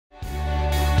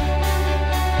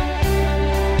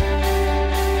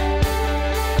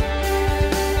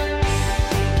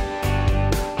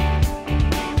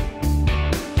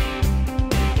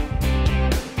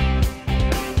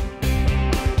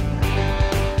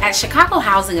At Chicago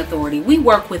Housing Authority, we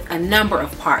work with a number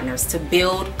of partners to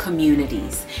build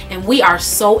communities, and we are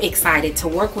so excited to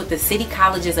work with the City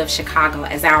Colleges of Chicago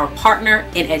as our partner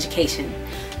in education.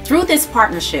 Through this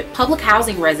partnership, public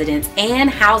housing residents and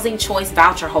Housing Choice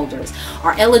voucher holders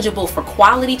are eligible for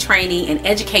quality training and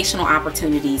educational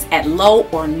opportunities at low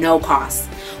or no cost.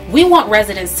 We want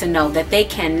residents to know that they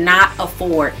cannot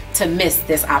afford to miss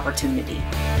this opportunity.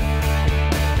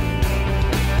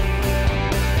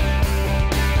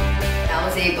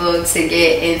 I was able to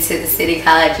get into the City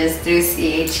Colleges through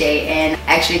CHA and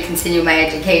actually continue my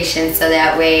education so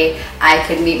that way I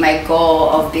could meet my goal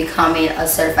of becoming a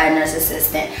certified nurse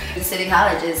assistant. The City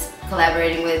Colleges,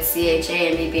 collaborating with CHA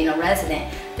and me being a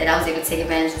resident, that I was able to take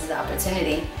advantage of this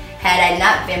opportunity. Had I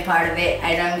not been part of it,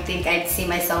 I don't think I'd see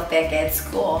myself back at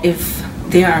school. If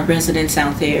there are residents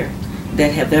out there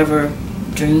that have ever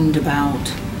dreamed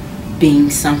about being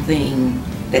something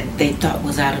that they thought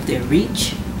was out of their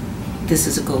reach, this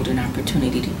is a golden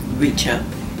opportunity to reach up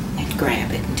and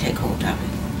grab it and take hold of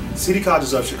it. City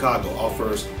Colleges of Chicago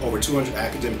offers over 200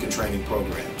 academic and training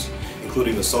programs,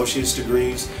 including associate's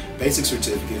degrees, basic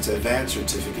certificates, advanced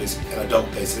certificates, and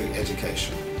adult basic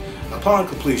education. Upon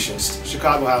completion,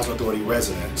 Chicago Housing Authority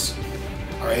residents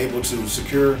are able to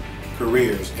secure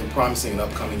careers in promising and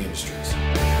upcoming industries.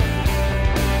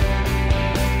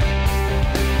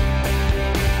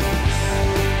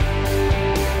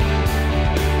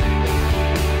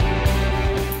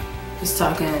 I was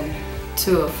talking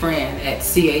to a friend at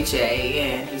CHA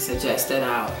and he suggested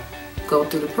I'll go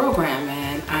through the program,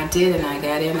 and I did, and I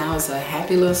got in. I was a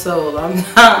happy little soul.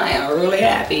 I am really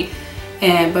happy.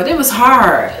 But it was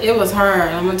hard. It was hard.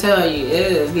 I'm gonna tell you,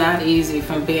 it is not easy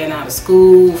from being out of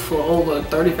school for over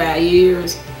 35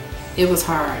 years. It was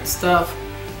hard stuff,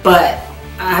 but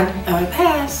I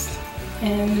passed,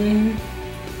 and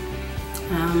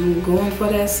I'm going for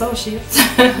the associates.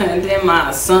 And then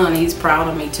my son, he's proud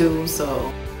of me too,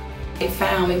 so I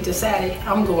finally decided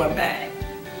I'm going back.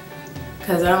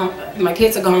 Because my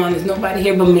kids are gone, there's nobody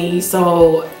here but me,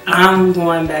 so I'm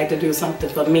going back to do something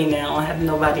for me now. I have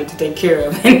nobody to take care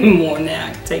of anymore now.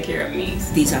 I can take care of me.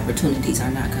 These opportunities are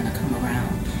not going to come around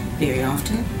very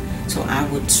often, so I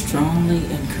would strongly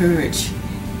encourage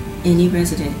any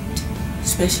resident,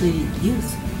 especially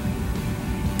youth,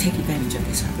 take advantage of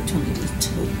this opportunity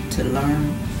to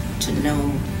learn, to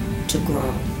know, to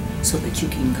grow, so that you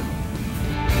can go.